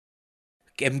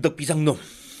겜덕비상 놈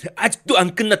아직도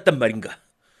안 끝났단 말인가?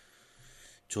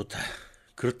 좋다.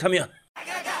 그렇다면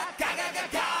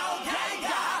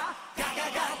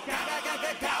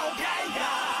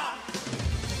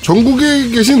전국에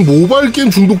계신 모바일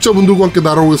게임 중독자분들과 함께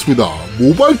날아오겠습니다.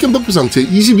 모바일 겜덕비상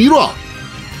제21화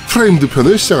프레임드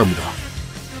편을 시작합니다.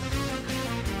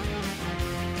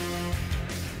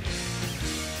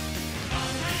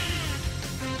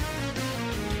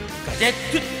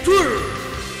 가제트 툴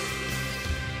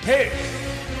헬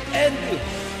앤드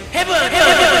헤븐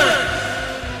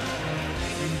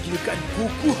인기를 깐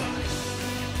고쿠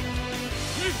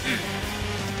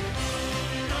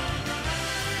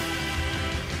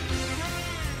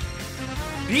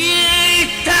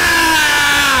비타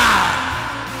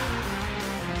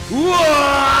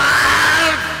우와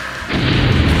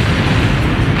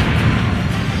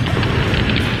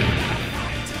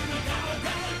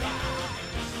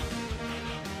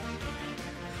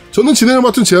저는 진행을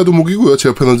맡은 제아도목이고요. 제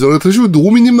옆에 언제나 드시고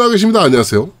노미님 나와 계십니다.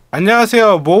 안녕하세요.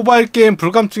 안녕하세요. 모바일 게임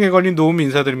불감증에 걸린 노미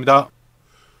인사드립니다.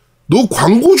 너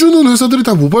광고 주는 회사들이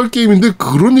다 모바일 게임인데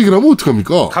그런 얘기를 하면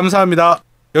어떡합니까? 감사합니다.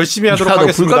 열심히 하도록 야, 너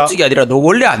하겠습니다. 불감증이 아니라 너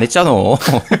원래 안 했잖아.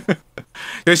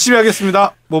 열심히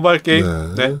하겠습니다. 모바일 게임.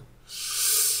 네.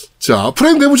 자,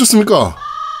 프레임드 해보셨습니까?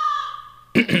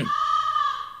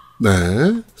 네.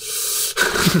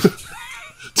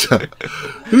 자,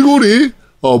 그리고 우리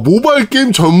모바일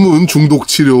게임 전문 중독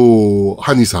치료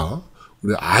한의사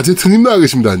우리 아제트님 나와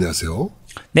계십니다. 안녕하세요.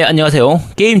 네, 안녕하세요.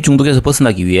 게임 중독에서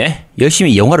벗어나기 위해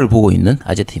열심히 영화를 보고 있는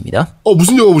아제트입니다.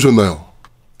 무슨 영화 보셨나요?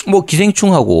 뭐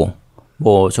기생충하고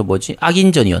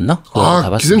악인전이었나?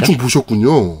 아, 기생충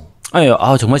보셨군요. 아니요,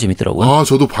 정말 재밌더라고요.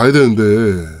 저도 봐야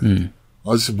되는데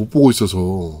아직 못 보고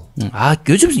있어서.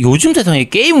 요즘 세상에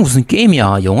게임 무슨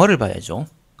게임이야? 영화를 봐야죠.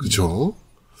 그렇죠.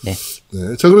 네.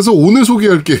 네. 자, 그래서 오늘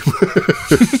소개할 게임은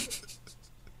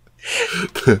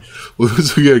네, 오늘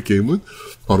소개할 게임은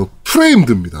바로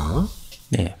프레임드입니다.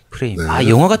 네, 프레임. 네.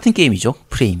 영화 같은 게임이죠.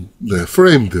 프레임. 네,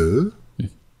 프레임드.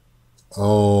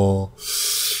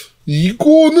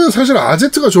 이거는 사실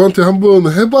아제트가 저한테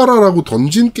한번 해봐라라고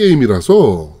던진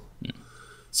게임이라서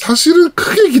사실은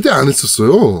크게 기대 안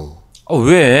했었어요.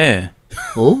 왜?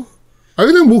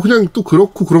 그냥 또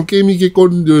그렇고 그런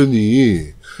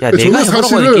게임이겠거니. 야, 내가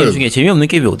해보라고 하는 게임 중에 재미없는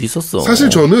게임이 어디 있었어? 사실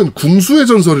저는 궁수의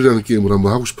전설이라는 게임을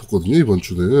한번 하고 싶었거든요, 이번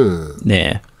주는.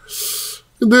 네.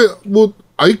 근데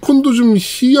아이콘도 좀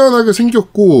희한하게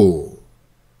생겼고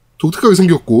독특하게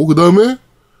생겼고 그 다음에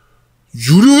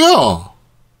유료야.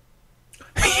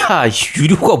 야,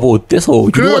 유료가 뭐 어때서?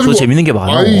 유료가 더 재밌는 게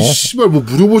많아. 아이 씨발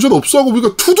무료 버전 없어 하고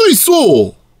보니까 2도 있어.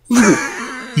 그래서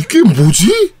이 게임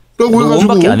뭐지? 라고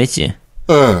해가지고 1밖에 안 했지.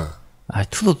 네.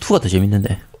 2가 더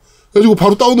재밌는데. 그래가지고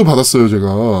바로 다운을 받았어요,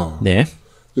 제가. 네.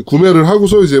 구매를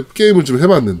하고서 이제 게임을 좀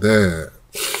해봤는데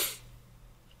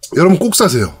여러분 꼭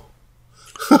사세요.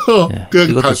 네,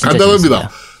 그냥 간단합니다.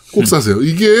 재밌습니다. 꼭 사세요.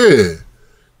 이게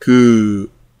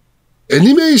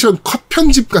애니메이션 컷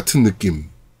편집 같은 느낌의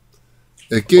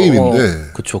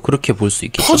게임인데 그쵸. 그렇게 볼 수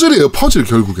있겠죠. 퍼즐이에요. 퍼즐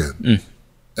결국엔.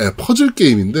 네, 퍼즐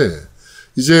게임인데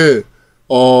이제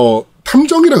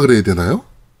탐정이라 그래야 되나요?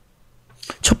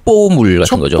 첩보물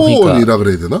같은 거죠. 첩보원이라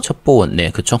그래야 되나? 첩보원,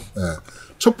 네, 그쵸. 네.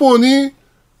 첩보원이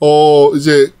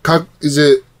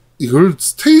이제 이걸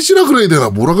스테이지라 그래야 되나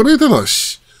뭐라 그래야 되나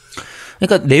씨.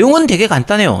 그러니까 내용은 되게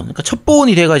간단해요. 그러니까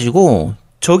첩보원이 돼가지고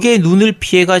적의 눈을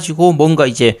피해가지고 뭔가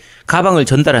이제 가방을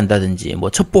전달한다든지 뭐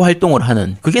첩보 활동을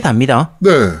하는 그게 답니다. 네.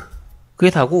 그게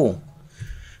다고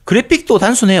그래픽도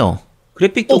단순해요.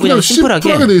 그래픽도 그냥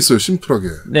심플하게 돼 있어요. 심플하게.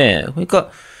 네. 그러니까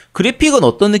그래픽은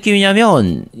어떤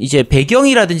느낌이냐면 이제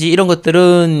배경이라든지 이런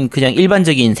것들은 그냥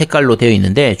일반적인 색깔로 되어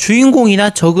있는데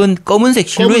주인공이나 적은 검은색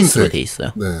실루엣으로 되어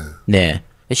있어요. 네. 네.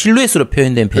 실루엣으로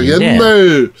표현된 편인데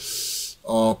옛날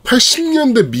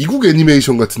 80년대 미국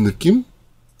애니메이션 같은 느낌?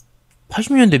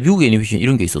 80년대 미국 애니메이션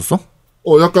이런 게 있었어?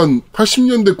 약간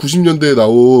 80년대 90년대에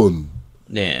나온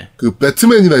네. 그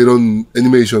배트맨이나 이런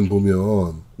애니메이션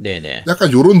보면 네네.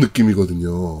 약간 요런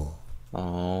느낌이거든요.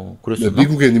 그렇습니다. 네,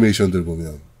 미국 애니메이션들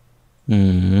보면.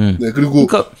 네, 그리고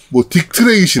그러니까, 뭐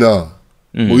딕트레이시나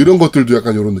뭐 이런 것들도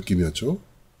약간 요런 느낌이었죠.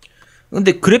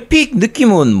 근데 그래픽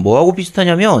느낌은 뭐하고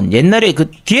비슷하냐면 옛날에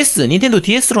닌텐도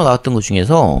DS로 나왔던 것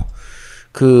중에서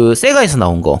세가에서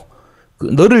나온 거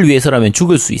너를 위해서라면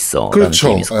죽을 수 있어. 그렇죠.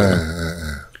 라는 게임이 있었거든.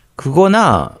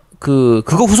 그거나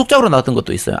그거 후속작으로 나왔던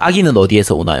것도 있어요. 아기는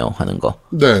어디에서 오나요? 하는 거.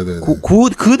 네네.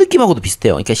 그 느낌하고도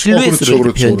비슷해요. 그러니까 실루엣으로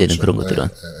그렇죠, 표현되는 그렇죠. 그런 것들은.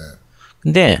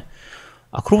 근데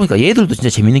그러고 보니까 얘들도 진짜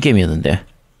재밌는 게임이었는데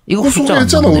이거 후속작 안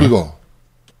소개했잖아 나오네. 우리가.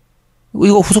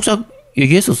 이거 후속작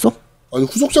얘기했었어? 아니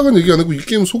후속작은 얘기 안 하고 이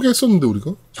게임 소개했었는데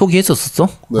우리가. 소개했었어?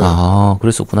 네.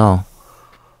 그랬었구나.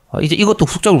 이제 이것도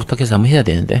후속작을 부탁해서 한번 해야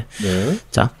되는데. 네.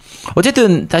 자,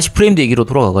 어쨌든 다시 프레임드 얘기로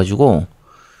돌아가가지고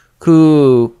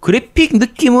그 그래픽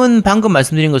느낌은 방금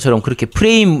말씀드린 것처럼 그렇게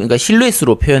프레임, 그러니까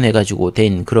실루엣으로 표현해가지고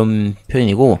된 그런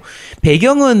표현이고,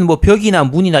 배경은 뭐 벽이나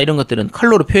문이나 이런 것들은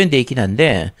컬러로 표현되어 있긴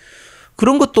한데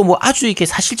그런 것도 뭐 아주 이렇게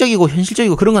사실적이고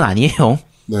현실적이고 그런 건 아니에요.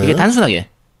 네. 되게 단순하게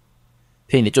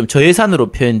표현이 좀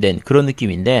저예산으로 표현된 그런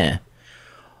느낌인데,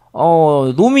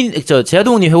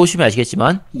 제아동님 해보시면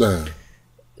아시겠지만 네.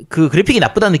 그 그래픽이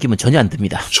나쁘다는 느낌은 전혀 안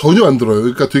듭니다. 전혀 안 들어요.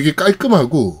 그러니까 되게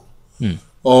깔끔하고,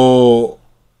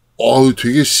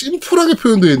 되게 심플하게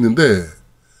표현되어 있는데,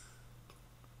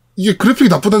 이게 그래픽이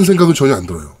나쁘다는 생각은 전혀 안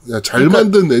들어요. 그냥 잘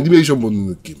만든 애니메이션 보는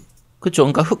느낌. 그렇죠.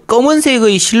 그러니까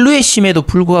검은색의 실루엣임에도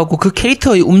불구하고 그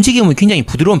캐릭터의 움직임은 굉장히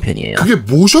부드러운 편이에요. 그게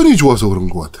모션이 좋아서 그런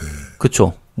것 같아.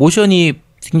 그렇죠. 모션이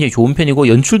굉장히 좋은 편이고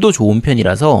연출도 좋은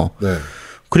편이라서 네.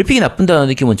 그래픽이 나쁜다는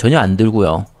느낌은 전혀 안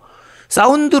들고요.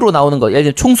 사운드로 나오는 거, 예를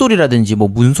들면 총소리라든지 뭐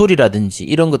문소리라든지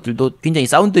이런 것들도 굉장히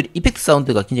이펙트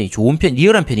사운드가 굉장히 좋은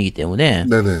리얼한 편이기 때문에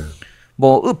네네.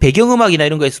 뭐 배경음악이나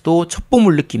이런 거에서도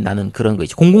첩보물 느낌 나는 그런 거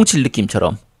있죠. 007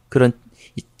 느낌처럼 그런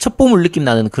첩보물 느낌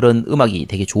나는 그런 음악이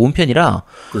되게 좋은 편이라,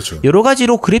 그렇죠. 여러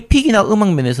가지로 그래픽이나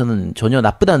음악 면에서는 전혀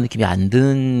나쁘다는 느낌이 안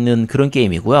드는 그런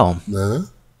게임이고요. 네.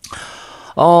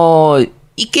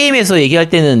 이 게임에서 얘기할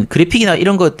때는 그래픽이나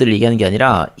이런 것들을 얘기하는 게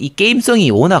아니라 이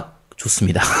게임성이 워낙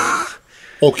좋습니다.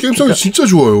 게임성이 진짜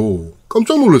좋아요.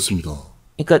 깜짝 놀랐습니다.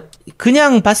 그러니까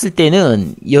그냥 봤을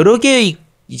때는 여러 개의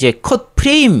이제 컷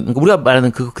프레임, 그러니까 우리가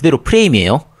말하는 그대로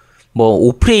프레임이에요. 뭐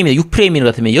 5프레임이나 6프레임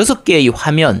같으면 6개의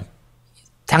화면,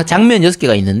 장면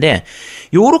 6개가 있는데,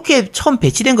 요렇게 처음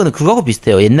배치된 거는 그거하고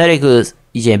비슷해요. 옛날에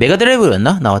이제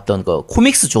메가드라이브였나? 나왔던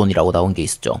코믹스 존이라고 나온 게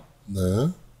있었죠. 네.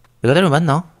 메가드라이브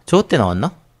맞나? 저 때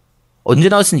나왔나? 언제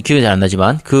나왔는지 기억이 잘 안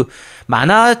나지만 그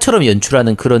만화처럼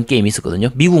연출하는 그런 게임이 있었거든요.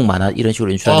 미국 만화 이런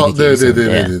식으로 연출하는 게임이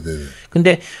있었는데,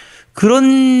 근데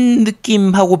그런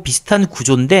느낌하고 비슷한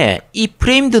구조인데 이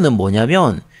프레임드는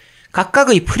뭐냐면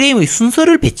각각의 프레임의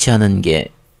순서를 배치하는 게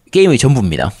게임의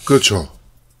전부입니다. 그렇죠.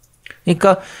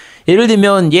 그러니까 예를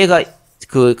들면 얘가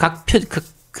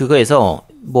그거에서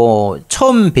뭐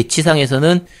처음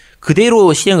배치상에서는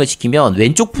그대로 실행을 시키면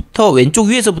왼쪽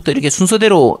위에서부터 이렇게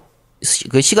순서대로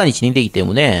그 시간이 진행되기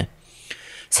때문에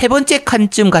세 번째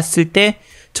칸쯤 갔을 때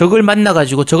적을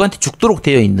만나가지고 적한테 죽도록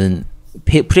되어 있는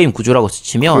프레임 구조라고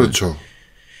치면, 그렇죠.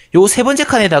 요 세 번째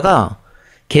칸에다가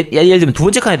예를 들면 두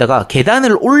번째 칸에다가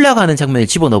계단을 올라가는 장면을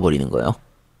집어넣어 버리는 거예요.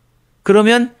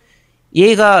 그러면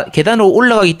얘가 계단으로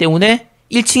올라가기 때문에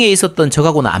 1층에 있었던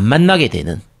적하고는 안 만나게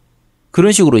되는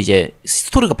그런 식으로 이제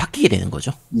스토리가 바뀌게 되는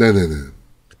거죠. 네네네.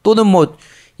 또는 뭐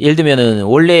예를 들면은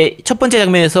원래 첫 번째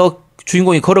장면에서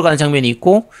주인공이 걸어가는 장면이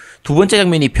있고 두 번째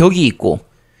장면이 벽이 있고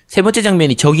세 번째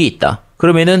장면이 적이 있다.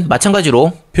 그러면은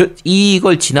마찬가지로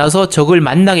이걸 지나서 적을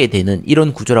만나게 되는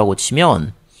이런 구조라고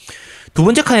치면 두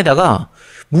번째 칸에다가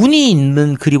문이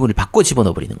있는 그림을 바꿔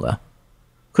집어넣어 버리는 거야.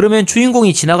 그러면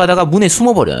주인공이 지나가다가 문에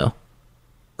숨어버려요.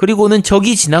 그리고는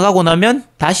적이 지나가고 나면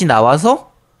다시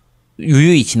나와서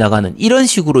유유히 지나가는 이런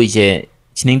식으로 이제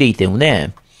진행되기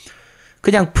때문에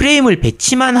그냥 프레임을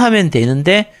배치만 하면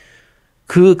되는데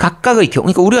그 각각의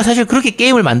그러니까 우리가 사실 그렇게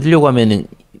게임을 만들려고 하면은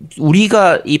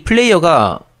우리가 이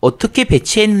플레이어가 어떻게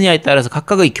배치했느냐에 따라서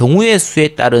각각의 경우의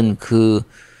수에 따른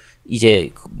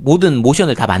이제 모든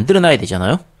모션을 다 만들어놔야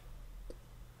되잖아요.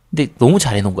 근데 너무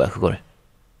잘해놓은 거야 그걸.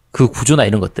 그 구조나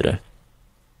이런 것들을.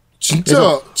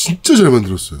 진짜 잘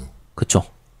만들었어요. 그쵸.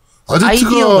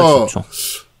 아제트가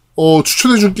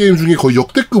추천해준 게임 중에 거의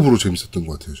역대급으로 재밌었던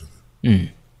것 같아요,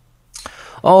 저는.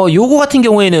 요거 같은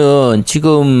경우에는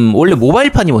지금 원래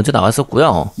모바일판이 먼저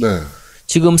나왔었고요. 네.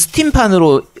 지금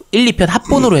스팀판으로 1, 2편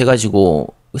합본으로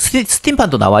해가지고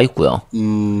스팀판도 나와 있고요.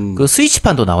 그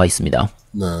스위치판도 나와 있습니다.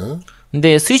 네.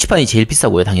 근데 스위치판이 제일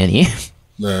비싸고요, 당연히.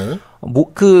 네.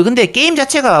 근데 게임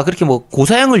자체가 그렇게 뭐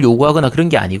고사양을 요구하거나 그런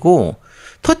게 아니고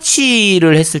터치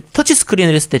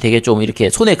스크린을 했을 때 되게 좀 이렇게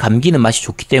손에 감기는 맛이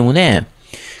좋기 때문에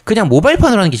그냥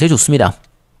모바일판으로 하는 게 제일 좋습니다.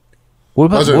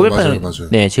 모바일판으로 맞아요.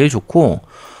 네, 제일 좋고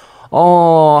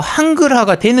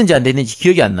한글화가 됐는지 안 됐는지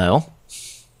기억이 안 나요.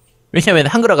 왜냐면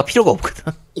한글화가 필요가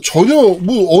없거든. 전혀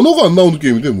뭐 언어가 안 나오는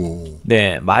게임인데 뭐.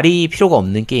 네, 말이 필요가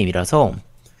없는 게임이라서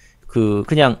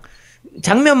그냥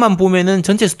장면만 보면은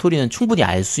전체 스토리는 충분히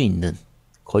알 수 있는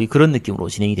거의 그런 느낌으로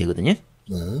진행이 되거든요.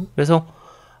 네. 그래서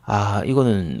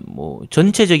이거는 뭐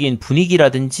전체적인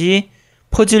분위기라든지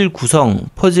퍼즐 구성,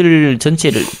 퍼즐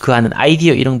전체를 하는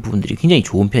아이디어 이런 부분들이 굉장히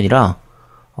좋은 편이라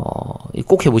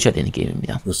꼭 해보셔야 되는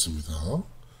게임입니다. 그렇습니다.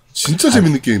 진짜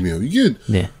재밌는 게임이에요. 이게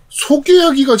네.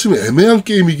 소개하기가 좀 애매한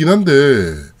게임이긴 한데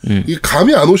이게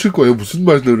감이 안 오실 거예요. 무슨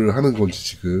말들을 하는 건지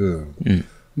지금.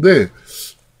 근데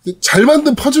잘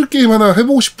만든 퍼즐 게임 하나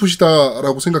해보고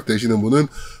싶으시다라고 생각되시는 분은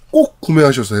꼭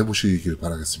구매하셔서 해보시길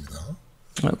바라겠습니다.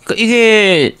 그러니까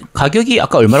이게 가격이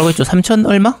아까 얼마라고 했죠? 3,000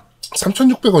 얼마?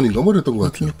 3,600원인가 뭐 그랬던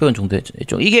것 같아요. 3,600원 정도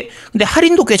했죠. 이게 근데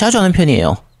할인도 꽤 자주 하는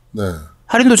편이에요. 네.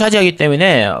 할인도 자주 하기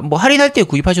때문에 뭐 할인할 때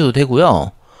구입하셔도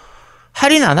되고요.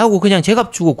 할인 안 하고 그냥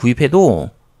제값 주고 구입해도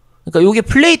그러니까 요게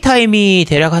플레이 타임이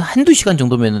대략 한 한두 시간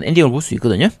정도면 엔딩을 볼 수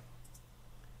있거든요.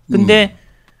 근데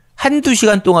한두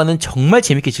시간 동안은 정말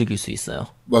재밌게 즐길 수 있어요.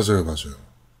 맞아요, 맞아요.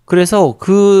 그래서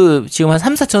지금 한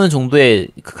 3, 4천 원 정도의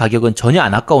그 가격은 전혀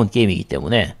안 아까운 게임이기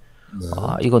때문에 네.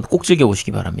 이건 꼭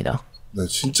즐겨보시기 바랍니다. 네,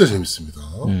 진짜 재밌습니다.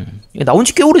 이게 나온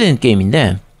지 꽤 오래된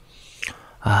게임인데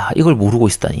이걸 모르고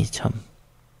있다니 참.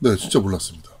 네, 진짜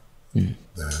몰랐습니다. 네.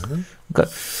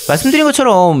 그러니까 말씀드린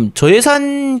것처럼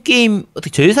저예산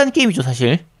게임이죠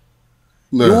사실.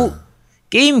 네. 요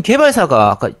게임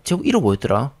개발사가 아까 제목 이름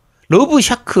뭐였더라? 러브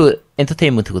샤크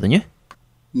엔터테인먼트거든요.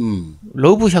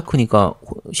 러브 샤크니까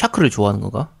샤크를 좋아하는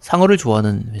건가? 상어를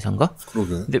좋아하는 회사인가? 그러게.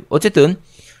 근데 어쨌든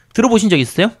들어보신 적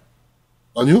있어요?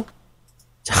 아니요?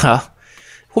 자,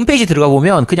 홈페이지 들어가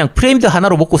보면 그냥 프레임드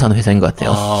하나로 먹고 사는 회사인 것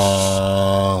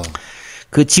같아요.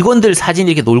 그 직원들 사진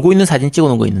이렇게 놀고 있는 사진 찍어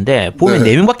놓은 거 있는데 보면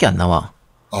네. 4명밖에 안 나와.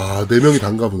 4명이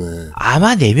단가 보네.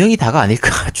 아마 4명이 다가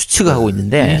아닐까 추측하고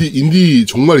있는데.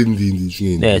 정말 인디 중에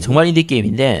있는. 네, 정말 인디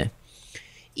게임인데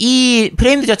이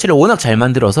프레임드 자체를 워낙 잘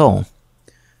만들어서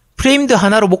프레임드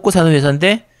하나로 먹고 사는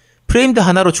회사인데 프레임드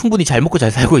하나로 충분히 잘 먹고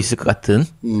잘 살고 있을 것 같은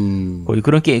거의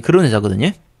그런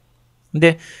회사거든요.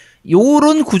 근데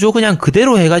요런 구조 그냥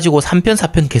그대로 해가지고 3편,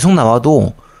 4편 계속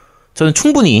나와도 저는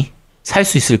충분히 살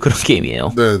수 있을 그런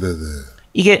게임이에요. 네네네.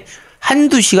 이게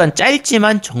한두 시간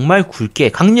짧지만 정말 굵게,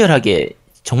 강렬하게,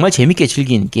 정말 재밌게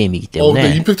즐긴 게임이기 때문에.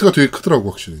 근데 임팩트가 되게 크더라고,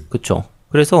 확실히. 그쵸.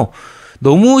 그래서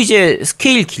너무 이제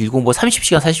스케일 길고 뭐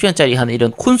 30시간, 40시간짜리 하는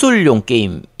이런 콘솔용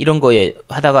게임, 이런 거에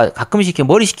하다가 가끔씩 이렇게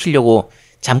머리 식히려고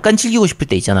잠깐 즐기고 싶을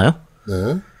때 있잖아요?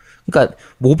 네. 그러니까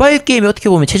모바일 게임이 어떻게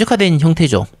보면 최적화된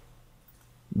형태죠.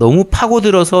 너무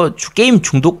파고들어서 게임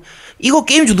중독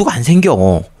안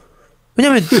생겨.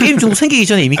 왜냐면 게임 중독 생기기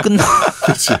전에 이미 끝나.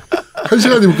 그치.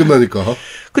 1시간이면 끝나니까.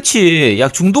 그치. 야,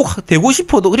 중독 되고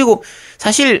싶어도. 그리고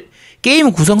사실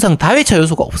게임 구성상 다회차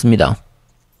요소가 없습니다.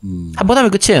 한 번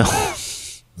하면 끝이에요.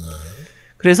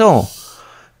 그래서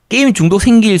게임 중독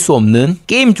생길 수 없는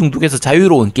게임 중독에서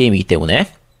자유로운 게임이기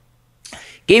때문에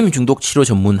게임 중독 치료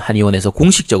전문 한의원에서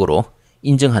공식적으로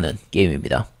인증하는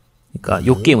게임입니다. 그러니까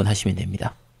요 게임은 하시면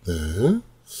됩니다. 네.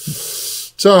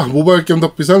 자, 모바일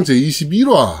겜덕비상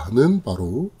제21화는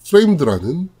바로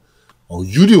프레임드라는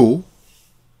유료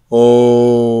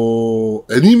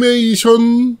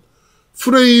애니메이션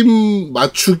프레임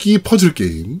맞추기 퍼즐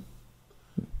게임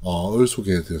을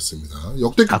소개해드렸습니다.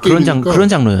 역대급 게임이니까 그런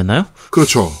장르였나요?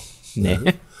 그렇죠. 네.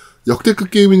 역대급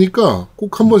게임이니까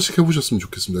꼭 한 번씩 해보셨으면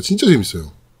좋겠습니다. 진짜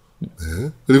재밌어요. 네.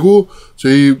 그리고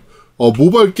저희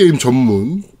모바일 게임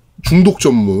전문 중독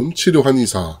전문 치료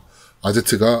한의사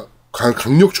아제트가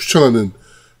강력 추천하는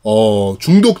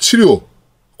중독 치료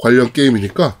관련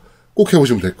게임이니까 꼭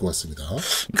해보시면 될 것 같습니다.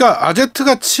 그러니까 아제트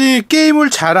같이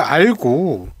게임을 잘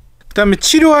알고 그다음에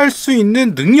치료할 수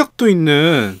있는 능력도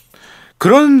있는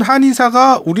그런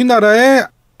한의사가 우리나라에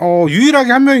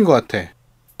유일하게 한 명인 것 같아.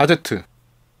 아제트.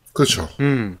 그렇죠.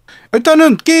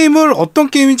 일단은 게임을 어떤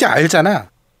게임인지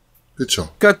알잖아.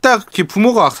 그렇죠. 그러니까 딱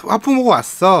하프모가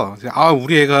왔어.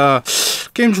 우리 애가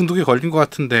게임 중독에 걸린 것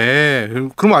같은데.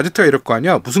 그러면 아제트가 이럴 거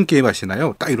아니야. 무슨 게임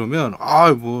하시나요? 딱 이러면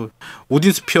뭐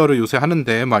오딘 스피어를 요새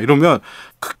하는데 막 이러면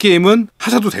그 게임은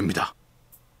하셔도 됩니다.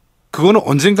 그거는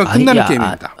언젠가 끝나는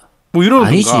게임입니다. 뭐 이러는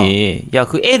아니지. 야,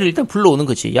 그 애를 일단 불러오는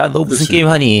거지. 야, 너 무슨 게임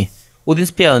하니? 오딘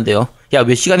스피어 하는데요. 야,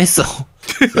 몇 시간 했어?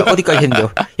 야, 어디까지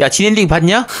했는데요? 야, 진엔딩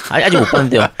봤냐? 아니, 아직 못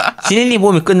봤는데요. 진엔딩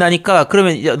보면 끝나니까,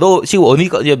 그러면, 야, 너 지금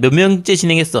몇 명째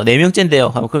진행했어?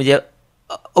 4명째인데요. 그럼 이제,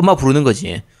 엄마 부르는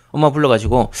거지. 엄마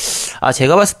불러가지고,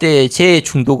 제가 봤을 때 제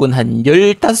중독은 한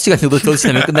 15시간 정도 더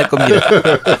지나면 끝날 겁니다.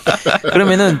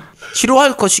 그러면은,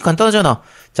 치료할 것이 간단하잖아.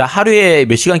 자, 하루에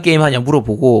몇 시간 게임 하냐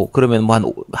물어보고, 그러면 뭐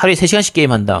하루에 3시간씩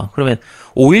게임 한다. 그러면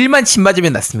 5일만 침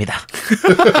맞으면 낫습니다.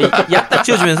 약 딱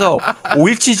지어주면서,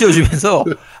 5일치 지어주면서,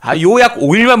 요 약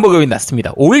 5일만 먹으면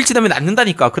낫습니다. 5일 지나면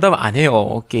낫는다니까. 그 다음에 안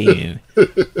해요, 게임.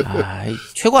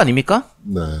 최고 아닙니까?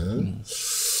 네.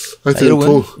 자,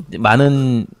 여러분,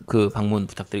 많은 방문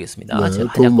부탁드리겠습니다. 네,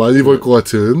 돈 많이 벌 것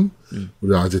같은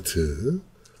우리 아제트.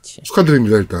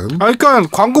 축하드립니다, 일단. 그러니까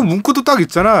광고 문구도 딱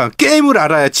있잖아. 게임을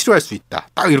알아야 치료할 수 있다.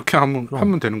 딱 이렇게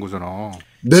하면 되는 거잖아.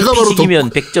 내가 바로 덕이면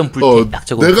 100점 불태 딱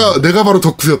적어. 내가 바로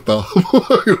덕후였다.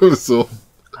 이러면서.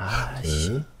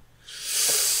 네.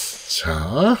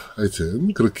 자,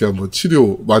 하여튼 그렇게 한번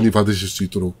치료 많이 받으실 수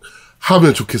있도록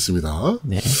하면 좋겠습니다.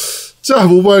 네. 자,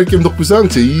 모바일 겜덕비상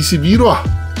제21화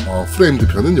프레임드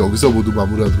편은 여기서 모두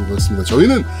마무리하도록 하겠습니다.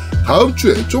 저희는 다음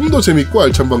주에 좀 더 재밌고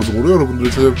알찬 방송으로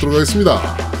여러분들을 찾아뵙도록 하겠습니다.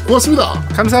 고맙습니다.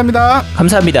 감사합니다.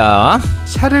 감사합니다.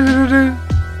 샤르르르.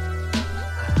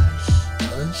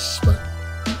 아이씨,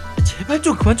 제발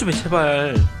좀 그만 좀 해,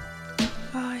 제발.